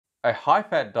A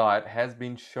high-fat diet has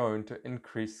been shown to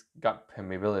increase gut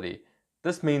permeability.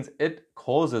 This means it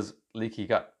causes leaky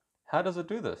gut. How does it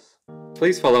do this?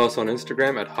 Please follow us on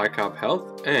Instagram at High Carb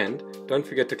Health, and don't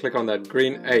forget to click on that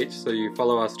green H so you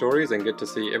follow our stories and get to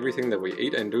see everything that we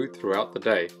eat and do throughout the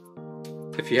day.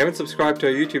 If you haven't subscribed to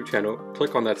our YouTube channel,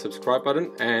 click on that subscribe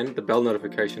button and the bell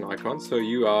notification icon so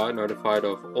you are notified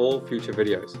of all future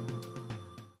videos.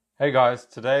 Hey guys,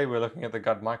 today we're looking at the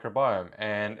gut microbiome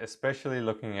and especially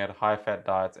looking at high-fat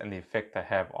diets and the effect they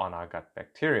have on our gut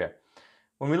bacteria.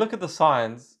 When we look at the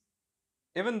science,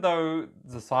 even though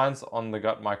the science on the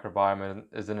gut microbiome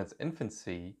is in its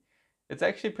infancy, it's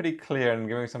actually pretty clear and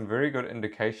giving some very good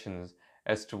indications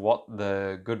as to what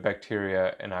the good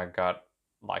bacteria in our gut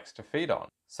likes to feed on.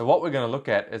 So what we're going to look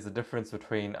at is the difference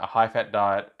between a high-fat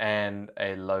diet and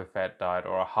a low-fat diet,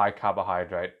 or a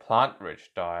high-carbohydrate, plant-rich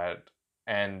diet,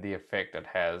 and the effect it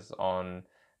has on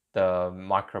the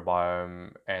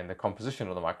microbiome and the composition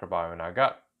of the microbiome in our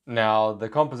gut. Now, the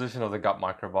composition of the gut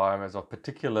microbiome is of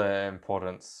particular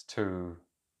importance to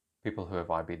people who have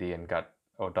IBD and gut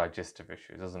or digestive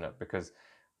issues, isn't it? Because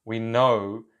we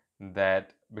know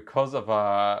that because of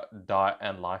our diet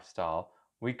and lifestyle,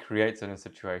 we create certain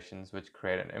situations which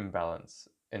create an imbalance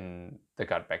in the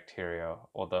gut bacteria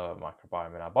or the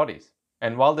microbiome in our bodies.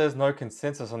 And while there's no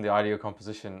consensus on the ideal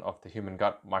composition of the human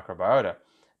gut microbiota,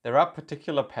 there are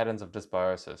particular patterns of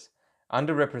dysbiosis,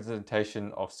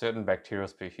 underrepresentation of certain bacterial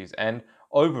species, and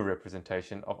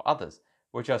overrepresentation of others,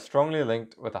 which are strongly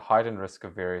linked with a heightened risk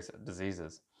of various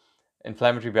diseases.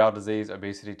 Inflammatory bowel disease,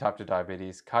 obesity, type 2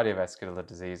 diabetes, cardiovascular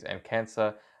disease, and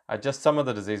cancer are just some of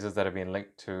the diseases that have been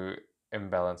linked to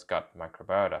imbalanced gut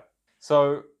microbiota.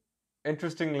 So,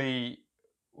 interestingly,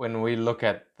 when we look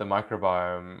at the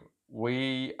microbiome,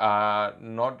 we are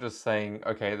not just saying,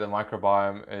 okay, the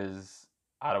microbiome is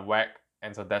out of whack,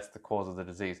 and so that's the cause of the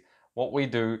disease. What we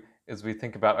do is we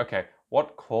think about, okay,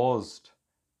 what caused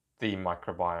the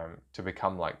microbiome to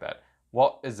become like that?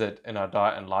 What is it in our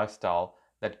diet and lifestyle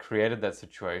that created that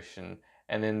situation?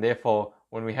 And then therefore,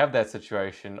 when we have that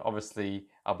situation, obviously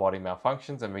our body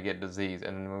malfunctions and we get disease.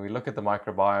 And when we look at the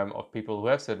microbiome of people who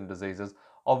have certain diseases,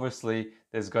 obviously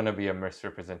there's going to be a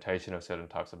misrepresentation of certain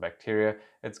types of bacteria.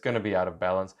 It's going to be out of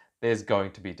balance. There's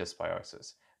going to be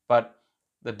dysbiosis. But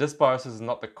the dysbiosis is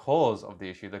not the cause of the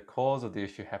issue. The cause of the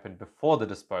issue happened before the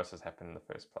dysbiosis happened in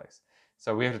the first place.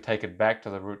 So we have to take it back to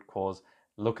the root cause,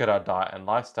 look at our diet and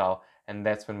lifestyle, and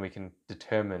that's when we can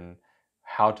determine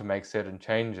how to make certain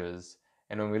changes.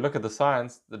 And when we look at the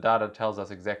science, the data tells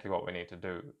us exactly what we need to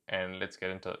do. And let's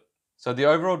get into it. So the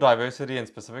overall diversity and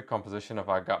specific composition of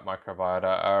our gut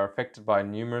microbiota are affected by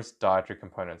numerous dietary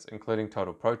components, including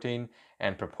total protein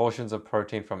and proportions of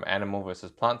protein from animal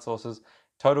versus plant sources,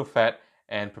 total fat,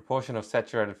 and proportion of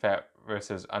saturated fat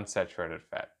versus unsaturated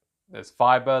fat. There's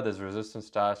fiber, there's resistant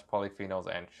starch,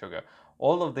 polyphenols, and sugar.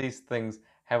 All of these things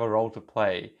have a role to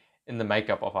play in the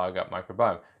makeup of our gut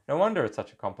microbiome. No wonder it's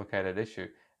such a complicated issue.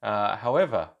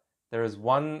 However, there is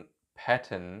one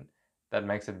pattern that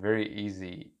makes it very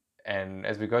easy, and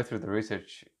as we go through the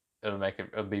research,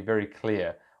 it'll be very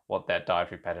clear what that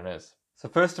dietary pattern is. So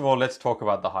first of all, let's talk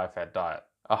about the high-fat diet.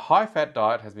 A high-fat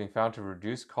diet has been found to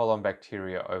reduce colon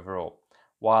bacteria overall,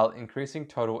 while increasing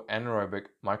total anaerobic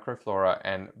microflora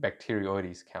and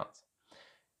bacteroides counts.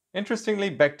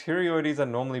 Interestingly, bacteroides are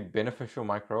normally beneficial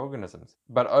microorganisms,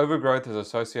 but overgrowth is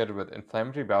associated with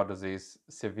inflammatory bowel disease,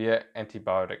 severe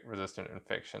antibiotic-resistant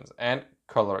infections, and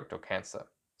colorectal cancer.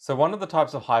 So one of the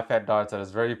types of high-fat diets that is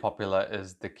very popular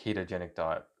is the ketogenic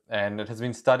diet. And it has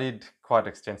been studied quite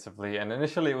extensively, and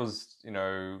initially it was,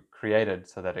 created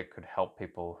so that it could help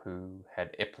people who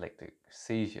had epileptic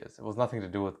seizures. It was nothing to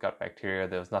do with gut bacteria,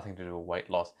 there was nothing to do with weight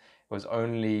loss. It was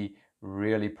only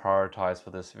really prioritized for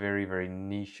this very, very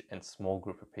niche and small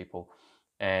group of people.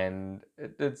 And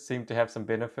it did seem to have some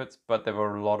benefits, but there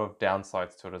were a lot of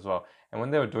downsides to it as well. And when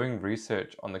they were doing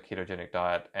research on the ketogenic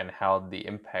diet and how the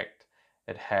impact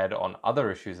it had on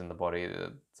other issues in the body,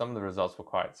 some of the results were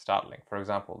quite startling. For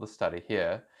example, this study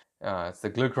here, it's the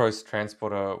glucose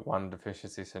transporter 1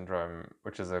 deficiency syndrome,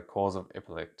 which is a cause of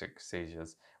epileptic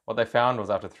seizures. What they found was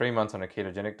after 3 months on a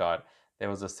ketogenic diet, there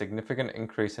was a significant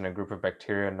increase in a group of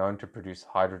bacteria known to produce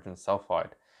hydrogen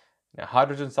sulfide. Now,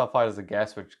 hydrogen sulfide is a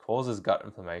gas which causes gut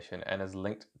inflammation and is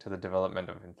linked to the development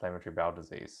of inflammatory bowel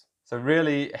disease. So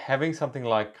really, having something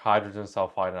like hydrogen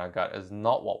sulfide in our gut is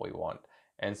not what we want.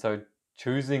 And so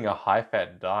choosing a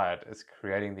high-fat diet is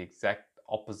creating the exact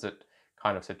opposite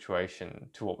kind of situation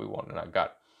to what we want in our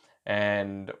gut.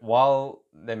 And while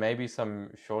there may be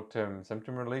some short-term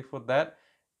symptom relief with that,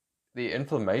 the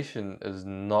inflammation is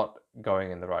not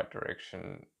going in the right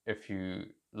direction if you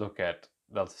look at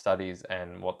the studies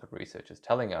and what the research is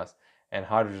telling us. And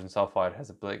hydrogen sulfide has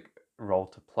a big role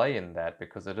to play in that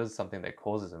because it is something that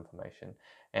causes inflammation.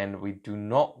 And we do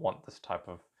not want this type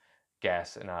of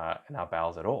gas in our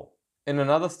bowels at all. In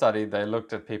another study, they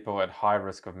looked at people at high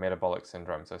risk of metabolic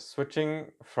syndrome. So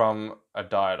switching from a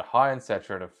diet high in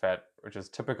saturated fat, which is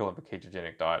typical of a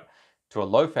ketogenic diet, to a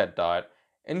low-fat diet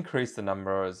increased the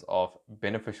numbers of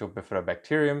beneficial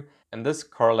bifidobacterium, and this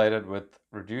correlated with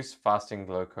reduced fasting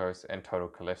glucose and total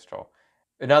cholesterol.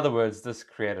 In other words, this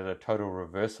created a total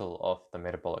reversal of the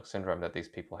metabolic syndrome that these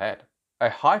people had. A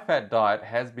high-fat diet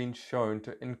has been shown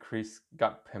to increase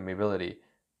gut permeability.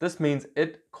 This means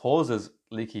it causes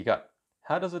leaky gut.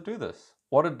 How does it do this?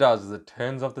 What it does is it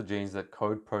turns off the genes that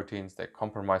code proteins that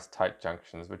compromise tight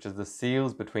junctions, which is the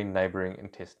seals between neighbouring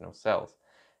intestinal cells.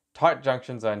 Tight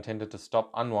junctions are intended to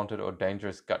stop unwanted or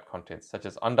dangerous gut contents, such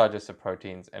as undigested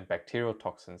proteins and bacterial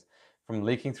toxins, from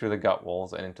leaking through the gut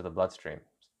walls and into the bloodstream.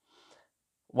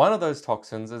 One of those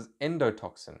toxins is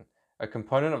endotoxin, a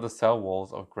component of the cell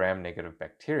walls of gram-negative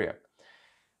bacteria.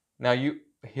 Now, you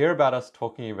hear about us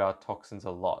talking about toxins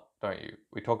a lot, don't you?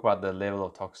 We talk about the level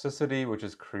of toxicity, which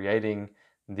is creating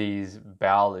these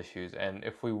bowel issues. And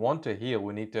if we want to heal,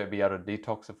 we need to be able to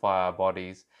detoxify our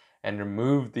bodies and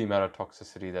remove the amount of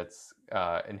toxicity that's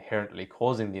inherently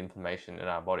causing the inflammation in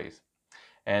our bodies.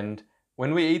 And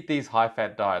when we eat these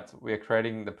high-fat diets, we are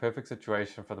creating the perfect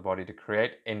situation for the body to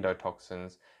create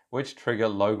endotoxins, which trigger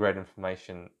low-grade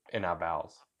inflammation in our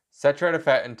bowels. Saturated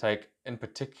fat intake, in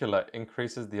particular,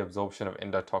 increases the absorption of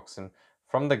endotoxin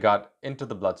from the gut into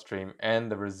the bloodstream,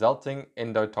 and the resulting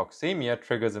endotoxemia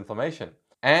triggers inflammation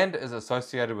and is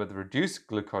associated with reduced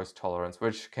glucose tolerance,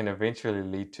 which can eventually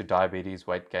lead to diabetes,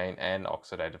 weight gain, and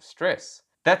oxidative stress.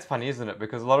 That's funny, isn't it?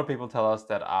 Because a lot of people tell us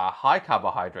that our high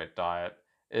carbohydrate diet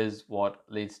is what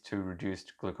leads to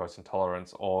reduced glucose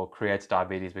intolerance or creates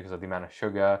diabetes because of the amount of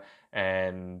sugar,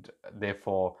 and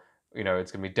therefore,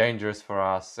 it's going to be dangerous for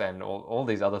us and all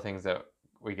these other things that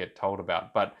we get told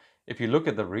about. But if you look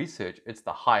at the research, it's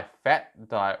the high fat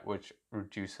diet which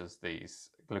reduces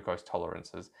these glucose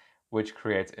tolerances, which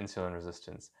creates insulin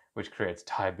resistance, which creates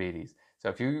diabetes. So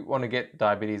if you want to get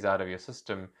diabetes out of your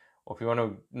system, or if you want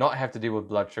to not have to deal with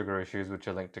blood sugar issues, which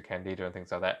are linked to candida and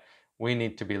things like that, we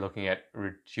need to be looking at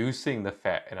reducing the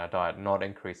fat in our diet, not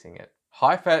increasing it.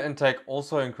 High fat intake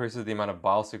also increases the amount of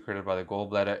bile secreted by the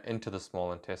gallbladder into the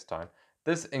small intestine.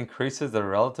 This increases the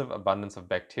relative abundance of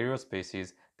bacterial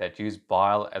species that use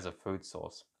bile as a food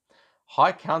source.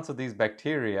 High counts of these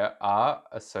bacteria are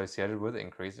associated with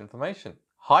increased inflammation.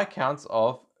 High counts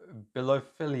of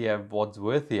Bilophila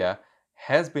wadsworthia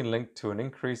has been linked to an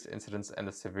increased incidence and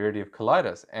the severity of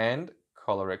colitis and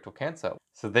colorectal cancer.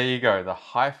 So there you go. The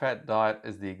high-fat diet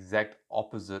is the exact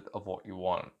opposite of what you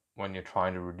want when you're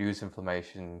trying to reduce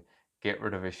inflammation, get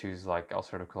rid of issues like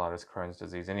ulcerative colitis, Crohn's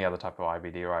disease, any other type of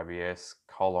IBD or IBS,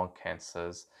 colon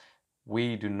cancers.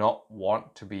 We do not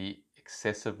want to be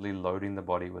excessively loading the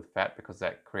body with fat because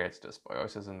that creates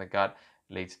dysbiosis in the gut,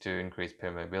 leads to increased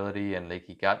permeability and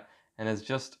leaky gut, and is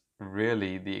just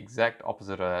really the exact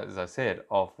opposite, as I said,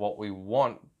 of what we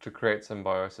want to create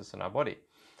symbiosis in our body.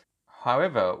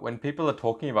 However, when people are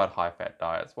talking about high-fat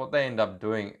diets, what they end up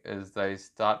doing is they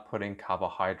start putting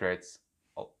carbohydrates,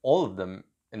 all of them,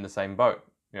 in the same boat.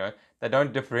 They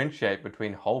don't differentiate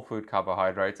between whole food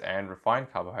carbohydrates and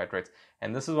refined carbohydrates.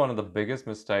 And this is one of the biggest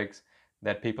mistakes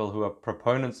that people who are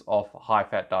proponents of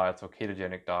high-fat diets or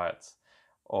ketogenic diets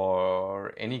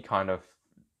or any kind of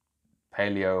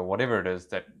paleo or whatever it is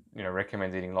that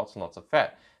recommends eating lots and lots of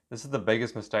fat. This is the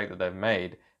biggest mistake that they've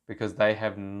made because they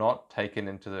have not taken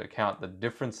into account the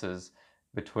differences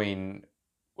between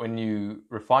when you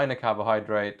refine a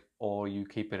carbohydrate or you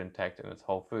keep it intact in its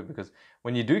whole food. Because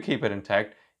when you do keep it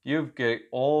intact, you get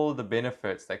all the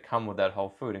benefits that come with that whole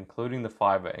food, including the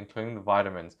fiber, including the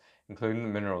vitamins, including the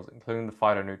minerals, including the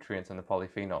phytonutrients and the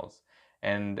polyphenols.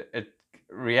 And it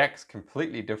reacts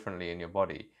completely differently in your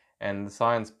body. And the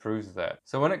science proves that.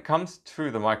 So when it comes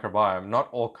to the microbiome, not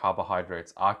all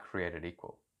carbohydrates are created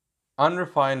equal.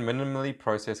 Unrefined, minimally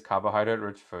processed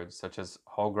carbohydrate-rich foods such as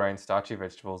whole grain, starchy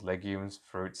vegetables, legumes,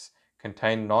 fruits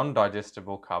contain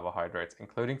non-digestible carbohydrates,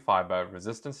 including fiber,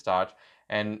 resistant starch,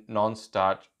 and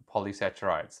non-starch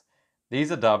polysaccharides.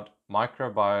 These are dubbed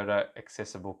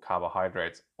microbiota-accessible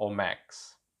carbohydrates, or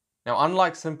MACs. Now,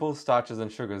 unlike simple starches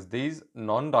and sugars, these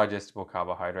non-digestible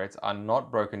carbohydrates are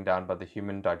not broken down by the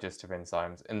human digestive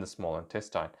enzymes in the small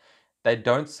intestine. They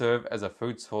don't serve as a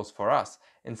food source for us.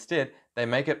 Instead, they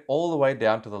make it all the way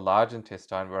down to the large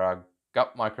intestine where our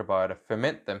gut microbiota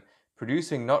ferment them,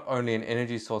 producing not only an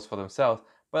energy source for themselves,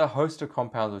 but a host of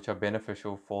compounds which are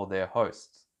beneficial for their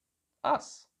hosts,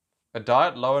 us. A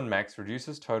diet low in MAX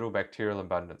reduces total bacterial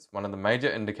abundance, one of the major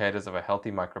indicators of a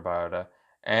healthy microbiota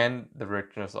and the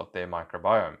richness of their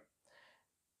microbiome.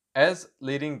 As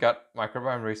leading gut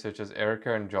microbiome researchers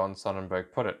Erica and John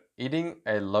Sonnenberg put it, eating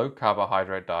a low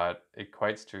carbohydrate diet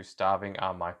equates to starving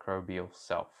our microbial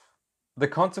self. The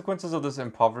consequences of this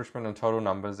impoverishment in total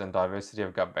numbers and diversity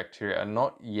of gut bacteria are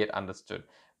not yet understood,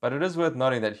 but it is worth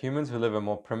noting that humans who live a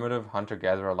more primitive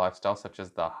hunter-gatherer lifestyle, such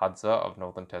as the Hadza of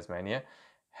northern Tasmania,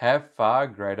 have far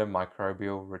greater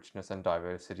microbial richness and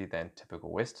diversity than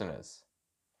typical Westerners.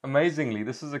 Amazingly,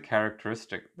 this is a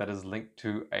characteristic that is linked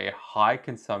to a high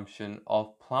consumption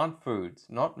of plant foods,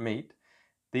 not meat.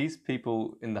 These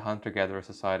people in the hunter-gatherer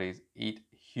societies eat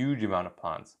huge amount of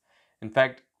plants. In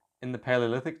fact, in the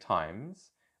Paleolithic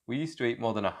times, we used to eat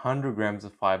more than 100 grams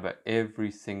of fiber every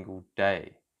single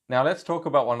day. Now let's talk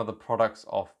about one of the products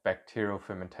of bacterial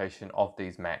fermentation of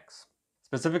these MACs.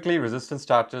 Specifically, resistant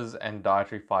starches and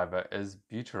dietary fiber is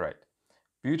butyrate.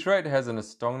 Butyrate has an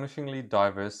astonishingly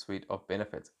diverse suite of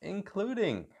benefits,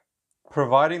 including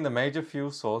providing the major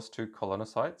fuel source to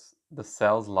colonocytes, the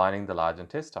cells lining the large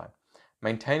intestine,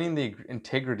 maintaining the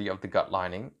integrity of the gut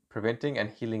lining, preventing and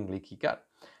healing leaky gut,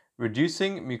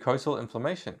 reducing mucosal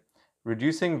inflammation,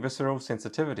 reducing visceral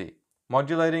sensitivity,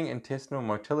 modulating intestinal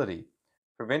motility,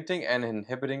 preventing and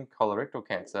inhibiting colorectal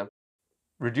cancer,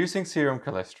 reducing serum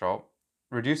cholesterol,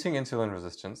 reducing insulin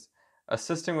resistance,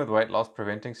 assisting with weight loss,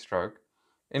 preventing stroke,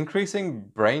 increasing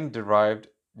brain-derived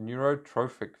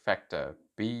neurotrophic factor,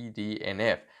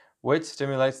 BDNF, which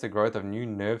stimulates the growth of new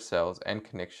nerve cells and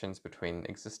connections between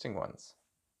existing ones.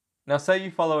 Now, say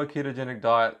you follow a ketogenic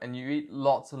diet and you eat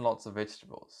lots and lots of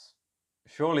vegetables.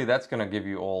 Surely that's going to give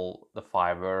you all the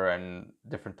fiber and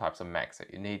different types of MACs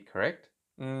that you need, correct?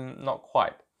 Not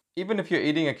quite. Even if you're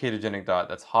eating a ketogenic diet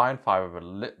that's high in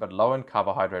fiber but low in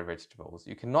carbohydrate vegetables,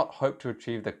 you cannot hope to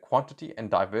achieve the quantity and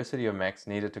diversity of MACs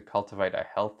needed to cultivate a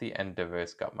healthy and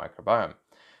diverse gut microbiome.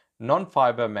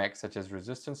 Non-fiber MACs such as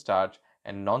resistant starch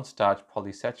and non-starch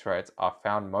polysaccharides are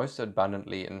found most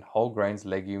abundantly in whole grains,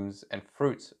 legumes, and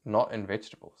fruits, not in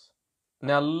vegetables.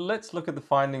 Now let's look at the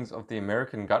findings of the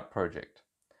American Gut Project.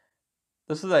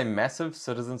 This is a massive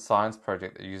citizen science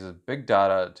project that uses big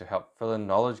data to help fill in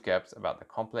knowledge gaps about the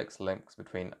complex links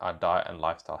between our diet and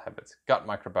lifestyle habits, gut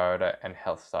microbiota, and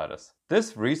health status.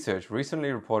 This research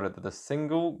recently reported that the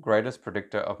single greatest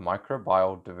predictor of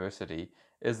microbial diversity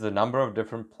is the number of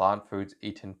different plant foods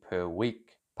eaten per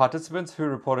week. Participants who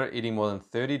reported eating more than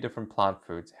 30 different plant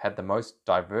foods had the most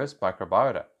diverse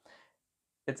microbiota.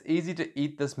 It's easy to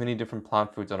eat this many different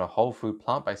plant foods on a whole food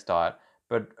plant-based diet,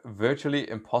 but virtually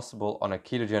impossible on a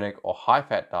ketogenic or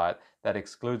high-fat diet that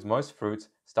excludes most fruits,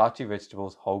 starchy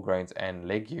vegetables, whole grains, and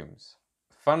legumes.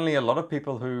 Funnily, a lot of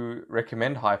people who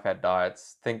recommend high-fat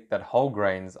diets think that whole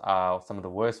grains are some of the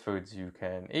worst foods you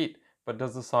can eat, but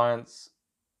does the science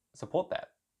support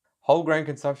that? Whole grain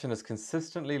consumption is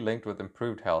consistently linked with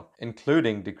improved health,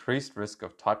 including decreased risk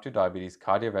of type 2 diabetes,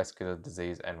 cardiovascular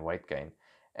disease, and weight gain.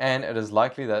 And it is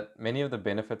likely that many of the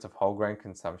benefits of whole grain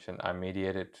consumption are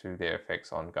mediated through their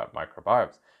effects on gut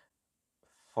microbiomes.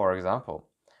 For example,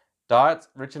 diets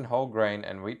rich in whole grain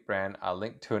and wheat bran are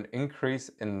linked to an increase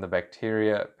in the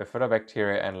bacteria,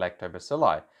 bifidobacteria, and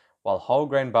lactobacilli, while whole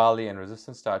grain barley and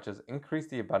resistant starches increase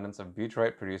the abundance of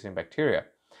butyrate-producing bacteria.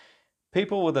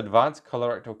 People with advanced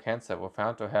colorectal cancer were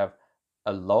found to have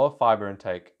a lower fiber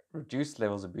intake, reduced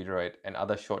levels of butyrate and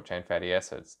other short-chain fatty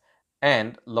acids,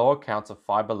 and lower counts of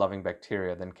fiber-loving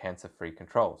bacteria than cancer-free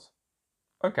controls.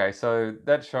 Okay, so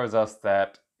that shows us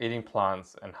that eating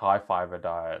plants and high-fiber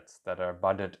diets that are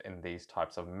abundant in these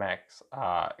types of MACs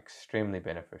are extremely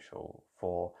beneficial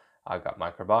for our gut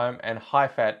microbiome, and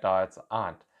high-fat diets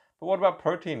aren't. But what about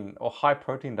protein or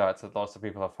high-protein diets that lots of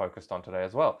people are focused on today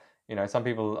as well? You know, some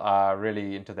people are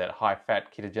really into that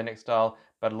high-fat ketogenic style,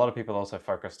 but a lot of people also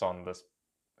focused on this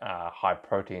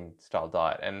high-protein style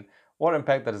diet. And what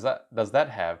impact does that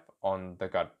have on the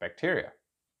gut bacteria?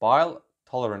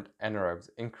 Bile-tolerant anaerobes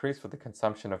increase with the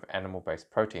consumption of animal-based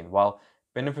protein, while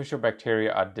beneficial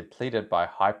bacteria are depleted by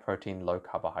high-protein,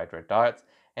 low-carbohydrate diets,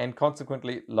 and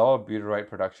consequently lower butyrate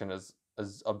production is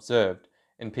observed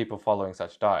in people following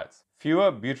such diets.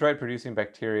 Fewer butyrate-producing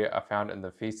bacteria are found in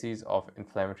the feces of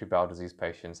inflammatory bowel disease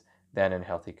patients than in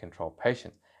healthy control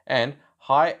patients, and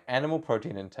high animal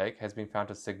protein intake has been found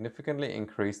to significantly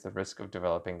increase the risk of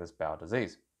developing this bowel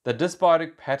disease. The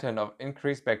dysbiotic pattern of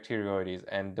increased bacteroides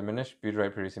and diminished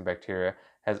butyrate-producing bacteria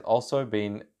has also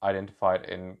been identified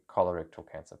in colorectal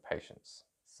cancer patients.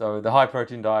 So the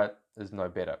high-protein diet is no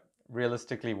better.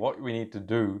 Realistically, what we need to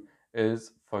do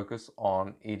is focus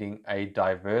on eating a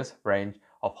diverse range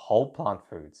of whole plant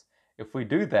foods. If we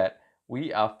do that,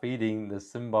 we are feeding the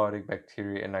symbiotic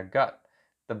bacteria in our gut,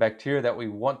 the bacteria that we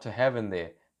want to have in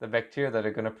there, the bacteria that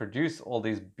are going to produce all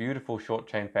these beautiful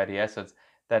short-chain fatty acids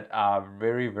that are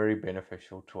very, very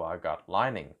beneficial to our gut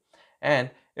lining. And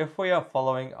if we are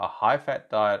following a high-fat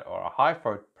diet or a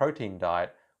high-protein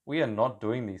diet, we are not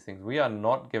doing these things. We are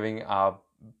not giving our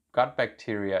gut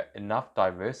bacteria enough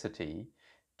diversity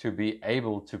to be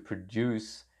able to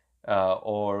produce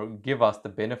or give us the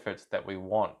benefits that we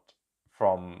want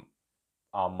from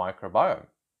our microbiome.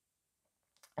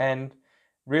 And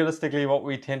realistically, what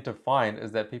we tend to find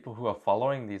is that people who are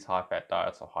following these high-fat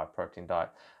diets or high-protein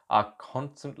diets are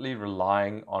constantly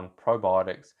relying on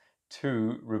probiotics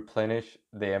to replenish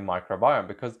their microbiome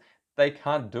because they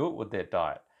can't do it with their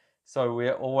diet. So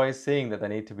we're always seeing that they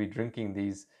need to be drinking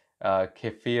these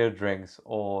kefir drinks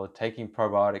or taking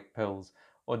probiotic pills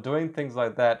or doing things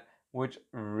like that, which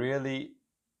really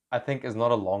I think is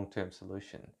not a long-term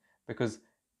solution, because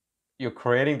you're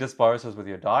creating dysbiosis with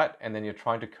your diet and then you're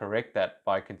trying to correct that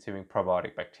by consuming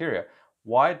probiotic bacteria.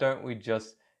 Why don't we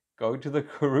just go to the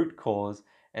root cause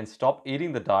and stop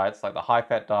eating the diets like the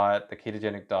high-fat diet, the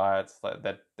ketogenic diets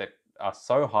that are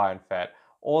so high in fat,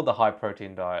 or the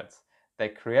high-protein diets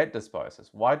that create dysbiosis?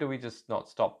 Why do we just not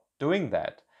stop doing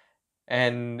that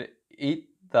and eat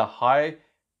the high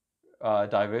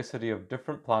diversity of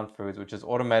different plant foods, which is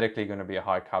automatically going to be a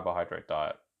high carbohydrate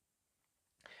diet?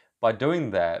 By doing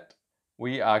that,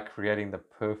 we are creating the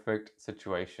perfect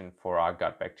situation for our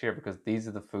gut bacteria, because these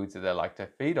are the foods that they like to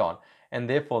feed on, and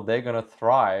therefore they're going to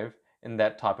thrive in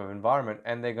that type of environment,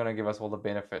 and they're going to give us all the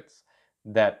benefits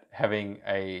that having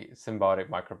a symbiotic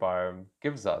microbiome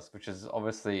gives us, which is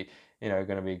obviously, going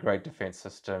to be a great defense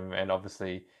system and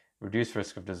obviously reduce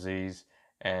risk of disease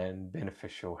and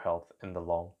beneficial health in the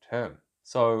long term.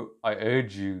 So I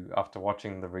urge you, after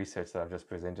watching the research that I've just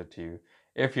presented to you,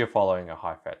 if you're following a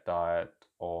high-fat diet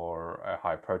or a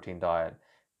high-protein diet,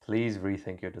 please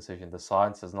rethink your decision. The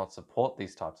science does not support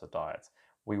these types of diets.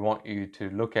 We want you to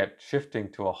look at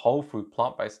shifting to a whole food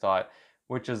plant-based diet,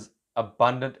 which is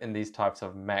abundant in these types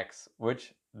of MACs,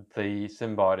 which the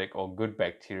symbiotic or good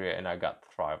bacteria in our gut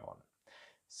thrive on.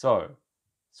 So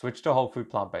switch to a whole food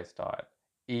plant-based diet.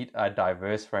 Eat a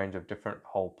diverse range of different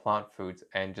whole plant foods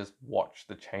and just watch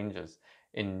the changes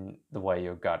in the way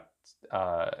your gut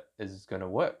is going to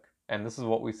work. And this is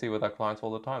what we see with our clients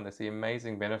all the time. They see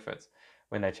amazing benefits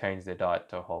when they change their diet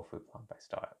to a whole food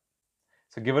plant-based diet.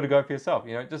 So give it a go for yourself.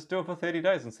 Just do it for 30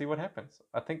 days and see what happens.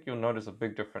 I think you'll notice a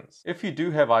big difference. If you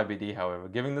do have IBD, however,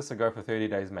 giving this a go for 30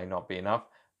 days may not be enough,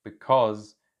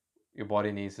 because your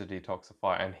body needs to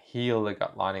detoxify and heal the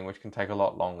gut lining, which can take a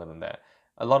lot longer than that.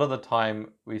 A lot of the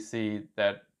time we see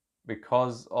that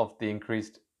because of the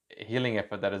increased healing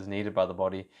effort that is needed by the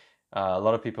body, a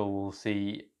lot of people will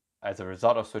see, as a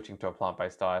result of switching to a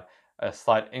plant-based diet, a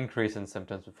slight increase in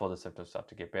symptoms before the symptoms start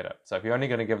to get better. So if you're only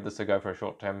going to give this a go for a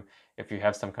short term, if you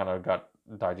have some kind of gut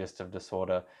digestive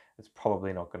disorder, it's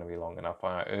probably not going to be long enough.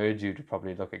 I urge you to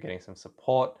probably look at getting some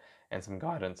support and some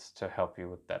guidance to help you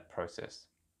with that process.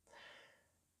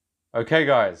 Okay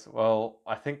guys, well,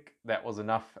 I think that was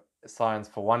enough science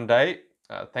for one day.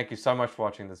 Thank you so much for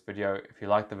watching this video. If you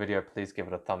liked the video, please give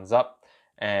it a thumbs up.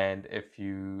 And if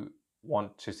you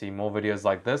want to see more videos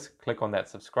like this, click on that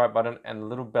subscribe button and the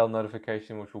little bell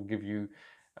notification, which will give you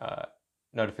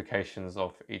notifications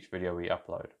of each video we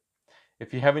upload.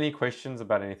 If you have any questions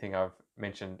about anything I've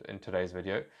mentioned in today's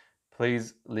video,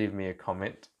 please leave me a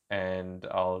comment and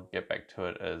I'll get back to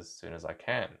it as soon as I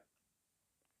can.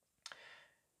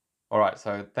 Alright,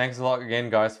 so thanks a lot again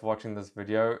guys for watching this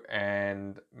video,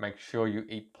 and make sure you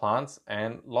eat plants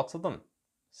and lots of them.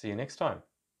 See you next time.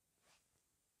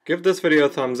 Give this video a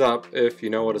thumbs up if you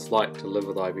know what it's like to live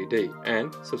with IBD,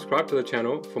 and subscribe to the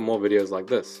channel for more videos like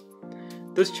this.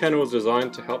 This channel is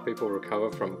designed to help people recover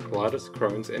from colitis,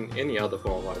 Crohn's and any other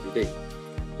form of IBD.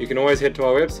 You can always head to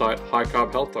our website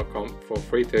highcarbhealth.com for a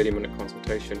free 30-minute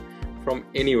consultation from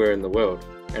anywhere in the world.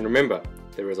 And remember,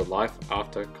 there is a life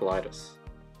after colitis.